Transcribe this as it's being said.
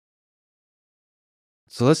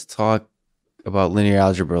So let's talk about linear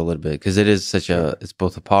algebra a little bit because it is such Sure. it's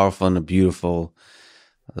both a powerful and a beautiful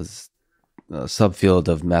uh, s- subfield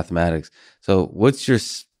of mathematics. So what's your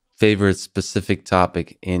favorite specific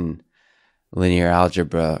topic in linear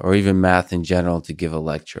algebra or even math in general to give a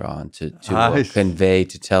lecture on, to I, s- convey,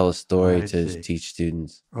 to tell a story, I to see. teach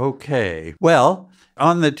students? Okay. Well,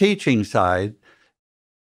 on the teaching side,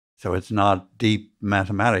 so it's not deep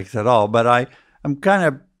mathematics at all, but I'm kind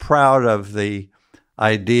of proud of the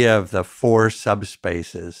idea of the four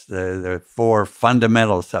subspaces, the four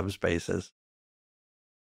fundamental subspaces,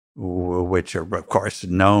 which are, of course,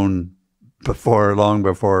 known long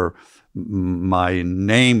before my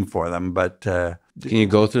name for them, but Can you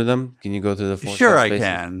go through them? Can you go through the four sure, I subspaces?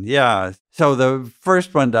 can. Yeah. So the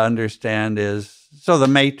first one to understand is the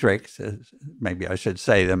matrix. Maybe I should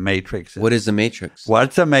say the matrix. What is the matrix?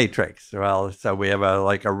 What's a matrix? Well, so we have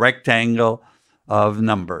a rectangle of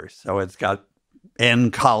numbers. So it's got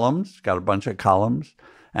n columns, got a bunch of columns,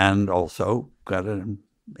 and also got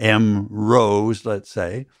m rows, let's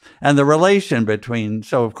say. And the relation between,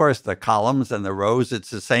 so of course the columns and the rows, it's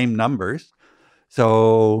the same numbers.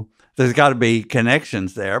 So there's got to be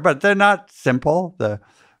connections there, but they're not simple. The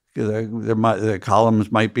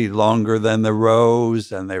columns might be longer than the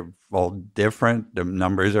rows, and they're all different. The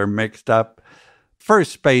numbers are mixed up.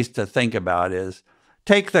 First space to think about is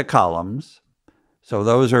take the columns. So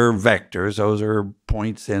those are vectors. Those are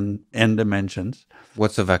points in n dimensions.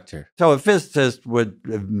 What's a vector? So a physicist would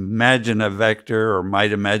imagine a vector, or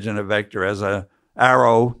might imagine a vector as an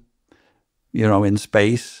arrow, in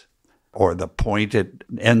space, or the point it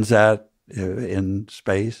ends at in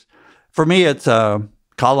space. For me, it's a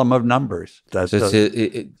column of numbers.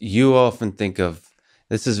 You often think of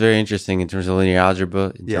this is very interesting in terms of linear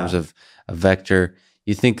algebra, in terms of a vector.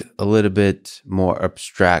 You think a little bit more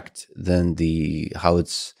abstract than how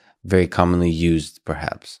it's very commonly used,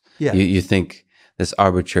 perhaps. Yeah. You think this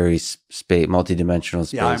arbitrary space, multidimensional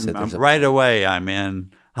space. Yeah, right away I'm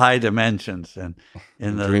in high dimensions and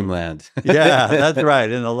in the dreamland. Yeah, that's right.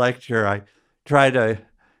 In the lecture, I try to.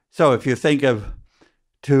 So if you think of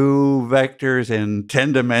two vectors in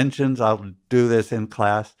 10 dimensions, I'll do this in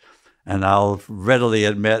class, and I'll readily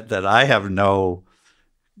admit that I have no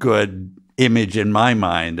good image in my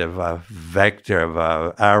mind of a vector, of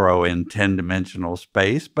an arrow in 10-dimensional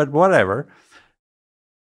space, but whatever.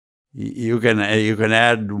 You can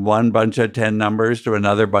add one bunch of 10 numbers to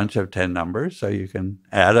another bunch of 10 numbers. So you can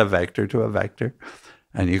add a vector to a vector,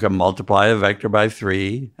 and you can multiply a vector by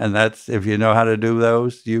 3. And that's, if you know how to do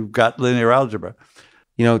those, you've got linear algebra.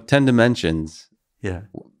 10 dimensions. Yeah.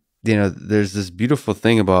 There's this beautiful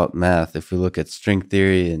thing about math. If we look at string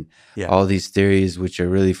theory and all these theories, which are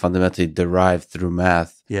really fundamentally derived through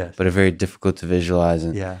math, but are very difficult to visualize.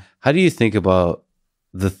 And how do you think about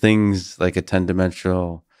the things like a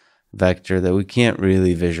 10-dimensional vector that we can't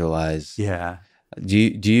really visualize? Yeah. Do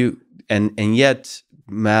you and yet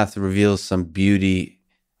math reveals some beauty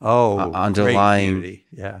underlying great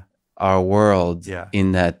beauty. our world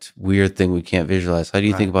in that weird thing we can't visualize. How do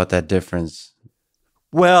you think about that difference?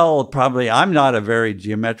 Well, probably I'm not a very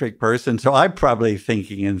geometric person, so I'm probably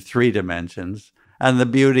thinking in 3 dimensions. And the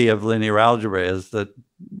beauty of linear algebra is that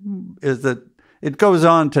it goes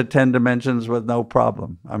on to 10 dimensions with no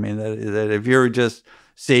problem. I mean, that if you're just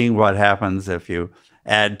seeing what happens if you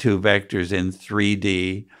add 2 vectors in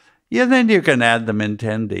 3D, then you can add them in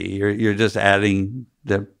 10D. You're just adding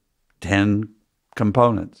the 10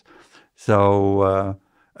 components. So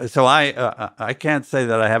I can't say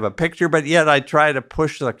that I have a picture, but yet I try to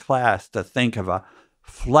push the class to think of a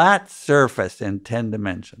flat surface in 10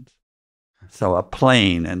 dimensions. So a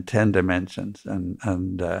plane in 10 dimensions.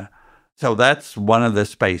 And so that's one of the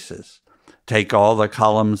spaces. Take all the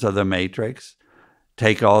columns of the matrix,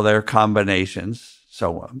 take all their combinations.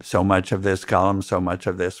 So much of this column, so much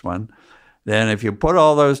of this one. Then if you put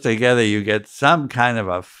all those together, you get some kind of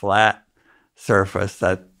a flat surface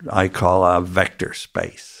that I call a vector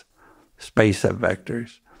space of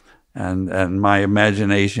vectors. And my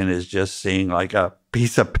imagination is just seeing like a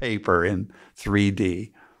piece of paper in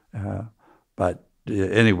 3D. But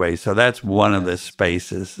anyway, so that's one of the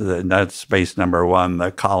spaces. That's space number 1,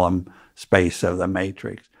 the column space of the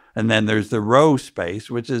matrix. And then there's the row space,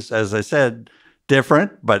 which is, as I said,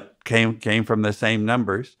 different, but came from the same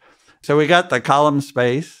numbers. So we got the column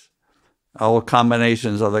space, all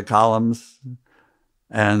combinations of the columns.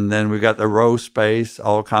 And then we got the row space,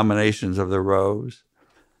 all combinations of the rows.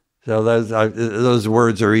 So those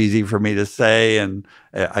words are easy for me to say, and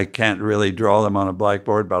I can't really draw them on a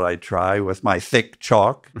blackboard, but I try with my thick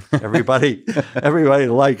chalk. Everybody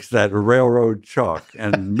likes that railroad chalk,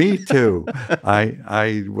 and me too.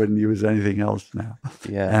 I wouldn't use anything else now.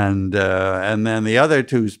 Yeah. And then the other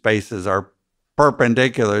two spaces are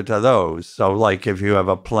perpendicular to those. So like if you have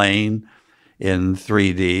a plane in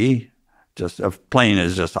 3D, just a plane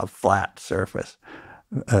is just a flat surface.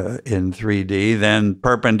 In 3D, then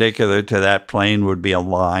perpendicular to that plane would be a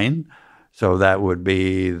line. So that would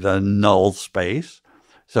be the null space.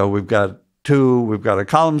 So we've got a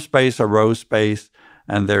column space, a row space,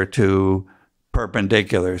 and they're two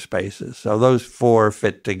perpendicular spaces. So those four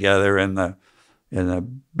fit together in a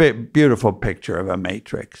beautiful picture of a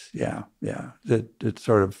matrix. Yeah. It's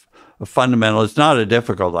sort of a fundamental. It's not a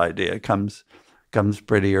difficult idea. It comes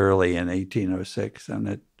pretty early in 1806, and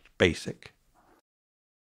it's basic.